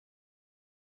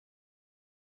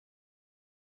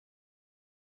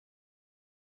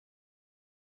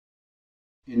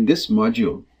In this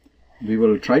module, we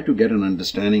will try to get an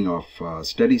understanding of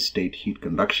steady-state heat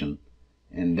conduction,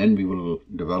 and then we will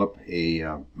develop a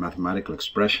mathematical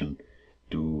expression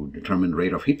to determine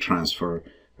rate of heat transfer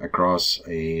across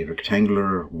a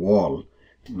rectangular wall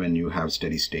when you have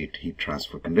steady-state heat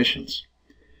transfer conditions.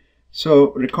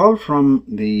 So recall from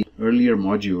the earlier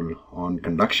module on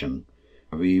conduction,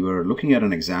 we were looking at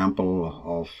an example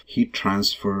of heat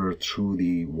transfer through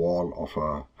the wall of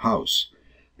a house.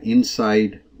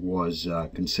 Inside was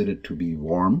considered to be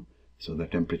warm, so the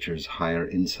temperature is higher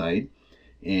inside,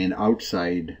 and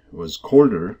outside was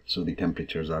colder, so the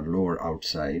temperatures are lower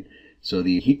outside. So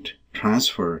the heat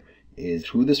transfer is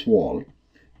through this wall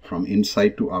from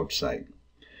inside to outside.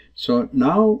 So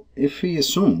now if we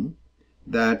assume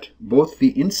that both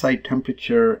the inside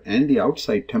temperature and the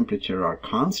outside temperature are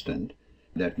constant,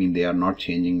 that means they are not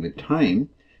changing with time,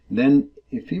 then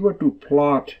if we were to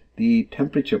plot the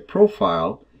temperature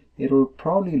profile, it'll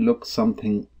probably look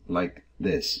something like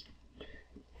this.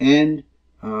 And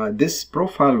this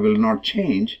profile will not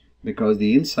change because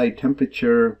the inside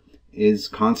temperature is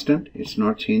constant, it's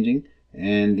not changing,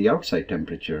 and the outside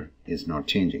temperature is not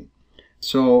changing.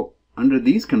 So under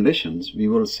these conditions, we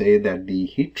will say that the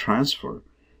heat transfer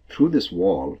through this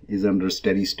wall is under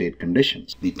steady state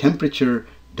conditions. The temperature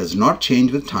does not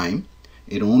change with time,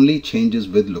 it only changes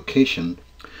with location.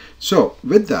 So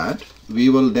with that, we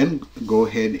will then go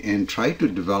ahead and try to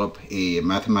develop a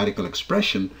mathematical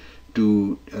expression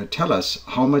to tell us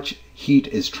how much heat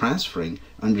is transferring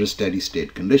under steady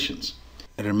state conditions.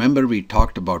 Remember, we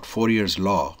talked about Fourier's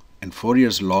law, and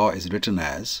Fourier's law is written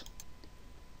as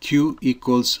Q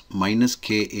equals minus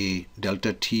Ka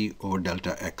delta T over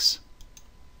delta X.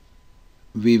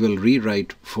 We will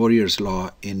rewrite Fourier's law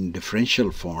in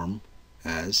differential form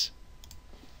as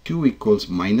Q equals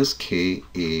minus Ka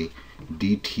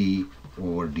dt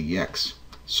over dx.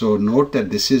 So note that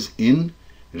this is in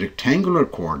rectangular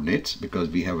coordinates because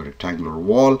we have a rectangular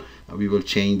wall. We will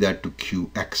change that to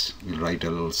Qx. We'll write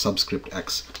a little subscript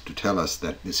x to tell us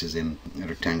that this is in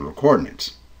rectangular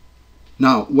coordinates.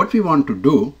 Now what we want to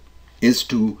do is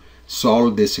to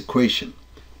solve this equation.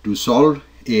 To solve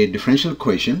a differential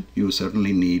equation, you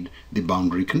certainly need the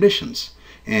boundary conditions,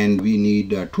 and we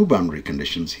need two boundary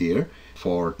conditions here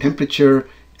for temperature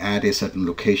at a certain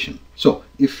location. So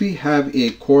if we have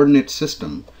a coordinate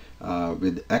system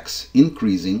with x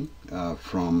increasing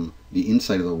from the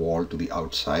inside of the wall to the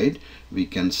outside, we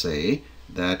can say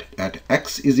that at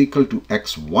x is equal to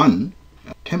x1,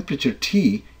 temperature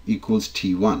T equals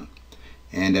T1,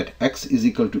 and at x is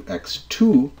equal to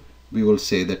x2, we will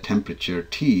say that temperature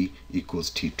T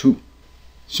equals T2.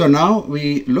 So now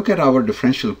we look at our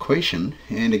differential equation,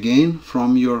 and again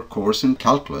from your course in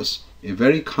calculus, a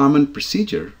very common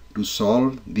procedure to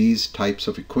solve these types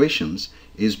of equations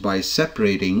is by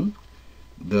separating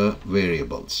the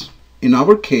variables. In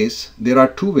our case, there are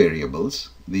two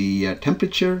variables, the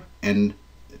temperature and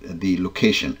the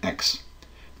location x.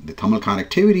 The thermal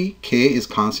conductivity K is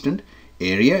constant,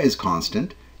 area is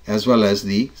constant, as well as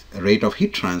the rate of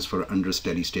heat transfer under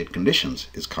steady state conditions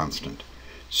is constant.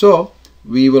 So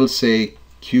we will say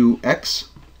Qx,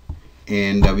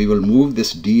 and we will move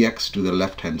this dx to the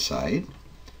left hand side.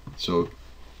 So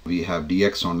we have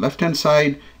dx on left hand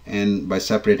side, and by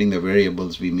separating the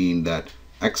variables we mean that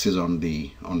x is on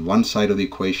one side of the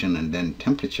equation, and then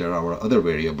temperature, our other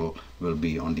variable, will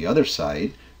be on the other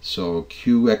side. So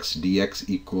Qx dx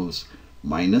equals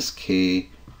minus Ka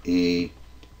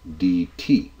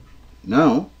dt.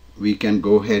 Now we can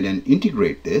go ahead and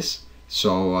integrate this.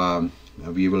 So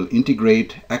we will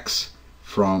integrate x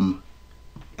from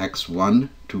x1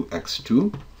 to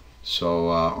x2. So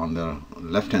on the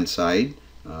left hand side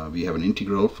we have an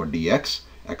integral for dx,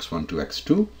 x1 to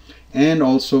x2, and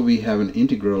also we have an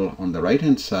integral on the right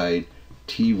hand side,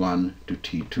 t1 to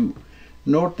t2.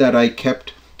 Note that I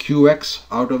kept qx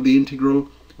out of the integral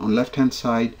on left hand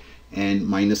side and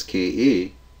minus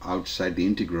Ka outside the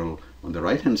integral on the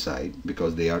right hand side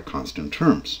because they are constant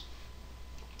terms.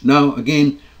 Now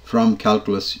again, from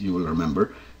calculus you will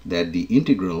remember that the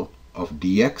integral of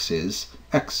dx is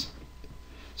x.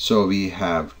 So we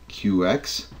have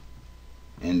qx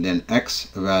and then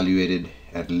x evaluated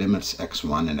at limits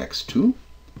x1 and x2,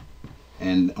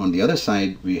 and on the other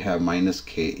side we have minus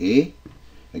Ka.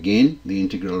 Again, the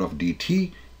integral of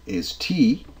dt is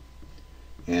t,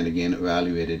 and again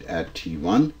evaluated at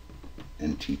t1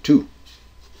 and t2.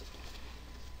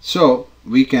 So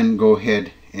we can go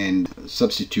ahead and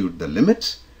substitute the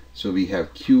limits. So we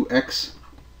have qx,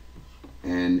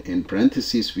 and in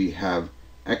parentheses we have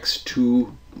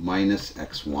x2 minus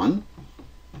x1,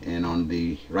 and on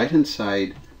the right hand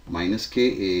side minus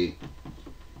Ka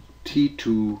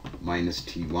T2 minus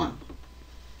T1.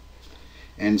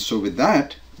 And so with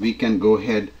that, we can go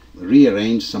ahead,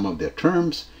 rearrange some of their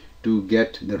terms to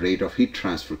get the rate of heat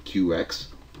transfer Qx,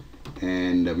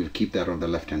 and we'll keep that on the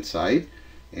left hand side.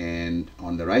 And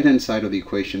on the right hand side of the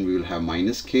equation, we will have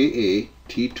minus Ka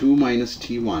T2 minus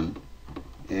T1,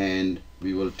 and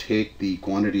we will take the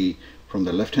quantity from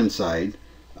the left hand side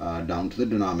down to the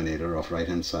denominator of right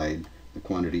hand side, the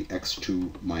quantity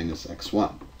x2 minus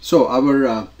x1. So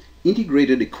our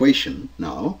integrated equation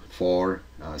now for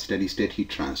steady state heat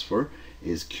transfer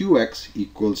is Qx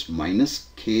equals minus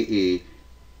Ka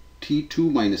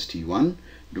T2 minus T1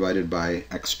 divided by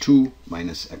x2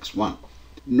 minus x1.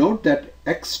 Note that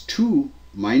x2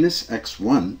 minus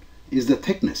x1 is the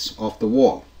thickness of the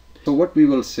wall. So what we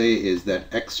will say is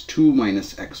that x2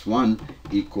 minus x1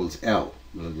 equals L.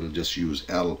 We'll just use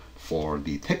L for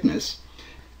the thickness.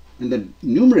 In the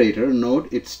numerator, note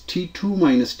it's T2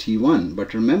 minus T1,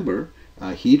 but remember,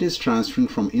 heat is transferring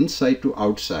from inside to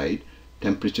outside.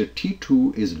 Temperature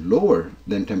T2 is lower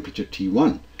than temperature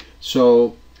T1.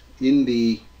 So in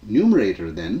the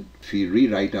numerator then, if we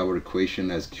rewrite our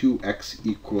equation as Qx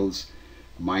equals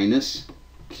minus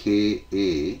Ka,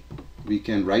 we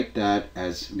can write that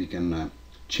as, we can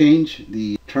change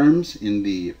the terms in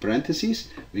the parentheses.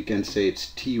 We can say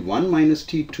it's T1 minus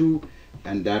T2,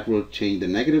 and that will change the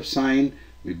negative sign.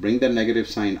 We bring the negative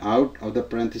sign out of the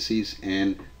parentheses,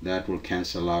 and that will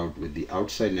cancel out with the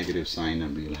outside negative sign,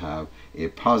 and we'll have a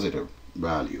positive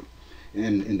value.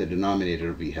 And in the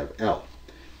denominator, we have L.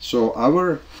 So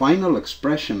our final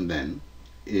expression then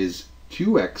is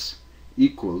Qx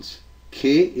equals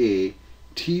Ka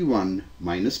T1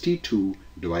 minus T2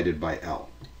 divided by L.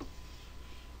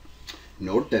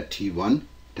 Note that T1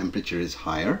 temperature is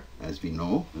higher, as we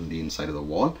know, on the inside of the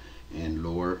wall, and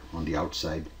lower on the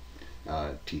outside,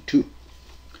 T2.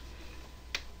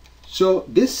 So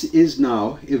this is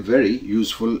now a very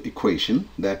useful equation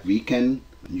that we can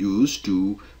use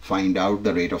to find out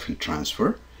the rate of heat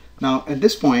transfer. Now at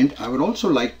this point, I would also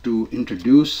like to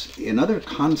introduce another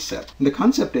concept. The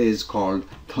concept is called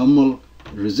thermal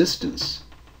resistance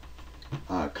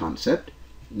concept.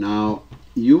 Now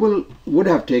you would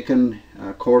have taken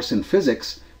a course in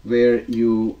physics where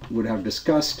you would have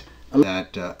discussed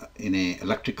that in an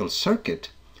electrical circuit,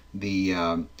 the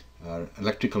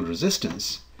electrical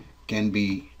resistance can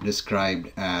be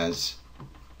described as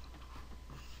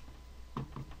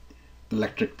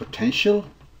electric potential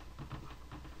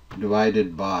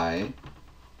divided by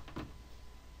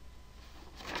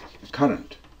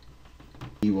current.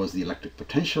 E was the electric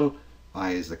potential,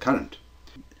 I is the current.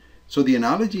 So the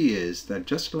analogy is that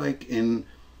just like in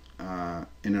an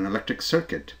electric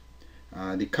circuit,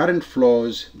 the current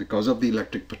flows because of the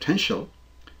electric potential,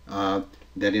 that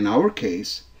in our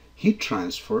case, heat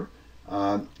transfer,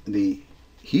 the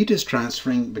heat is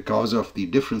transferring because of the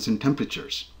difference in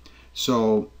temperatures.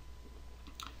 So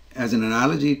as an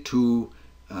analogy to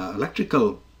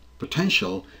electrical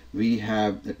potential, we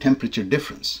have the temperature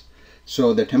difference.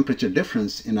 So the temperature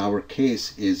difference in our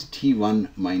case is T1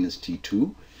 minus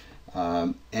T2.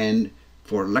 And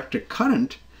for electric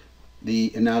current,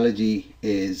 the analogy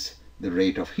is the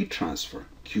rate of heat transfer,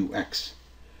 Qx.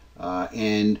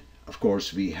 And of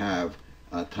course, we have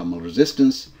thermal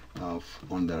resistance.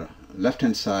 On the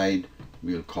left-hand side,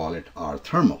 we'll call it R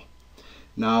thermal.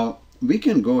 Now, we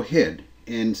can go ahead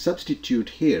and substitute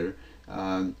here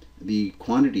the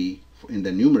quantity in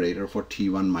the numerator for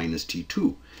T1 minus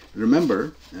T2.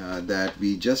 Remember that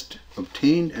we just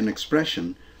obtained an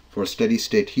expression for steady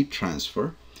state heat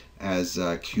transfer as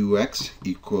Qx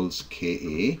equals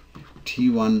Ka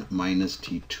T1 minus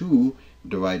T2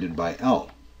 divided by L.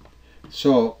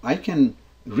 So I can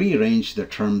rearrange the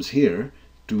terms here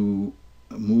to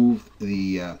move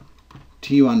the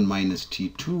T1 minus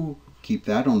T2, keep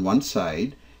that on one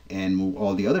side, and move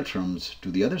all the other terms to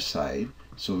the other side.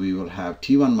 So we will have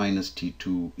T1 minus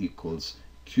T2 equals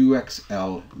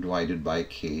Qxl divided by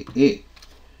Ka.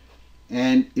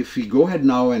 And if we go ahead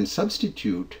now and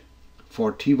substitute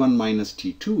for T1 minus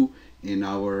T2 in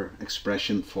our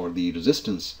expression for the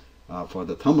resistance, for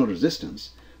the thermal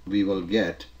resistance, we will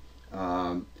get,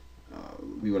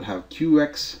 we will have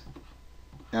Qxl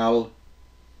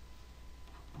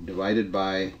divided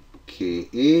by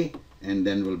Ka, and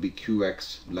then will be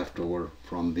Qx left over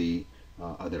from the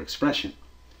other expression.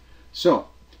 So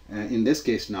in this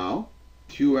case now,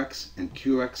 Qx and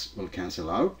Qx will cancel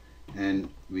out, and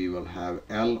we will have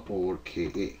L over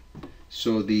Ka.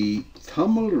 So the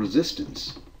thermal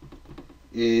resistance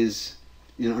is,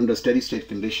 under steady state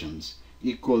conditions,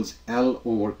 equals L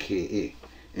over Ka.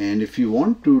 And if you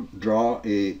want to draw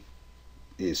a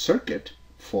circuit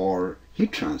for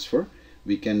heat transfer,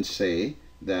 we can say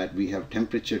that we have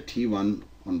temperature T1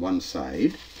 on one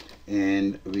side,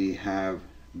 and we have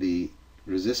the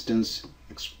resistance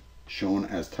shown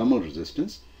as thermal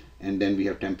resistance, and then we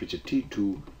have temperature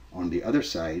T2 on the other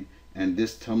side, and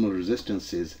this thermal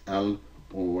resistance is L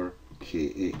over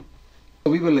Ka.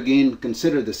 We will again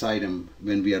consider this item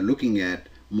when we are looking at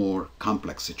more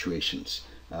complex situations.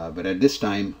 But at this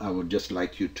time, I would just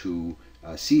like you to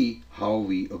see how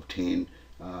we obtain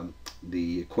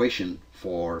the equation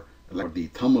for the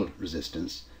thermal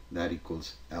resistance that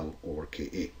equals L over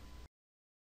Ka.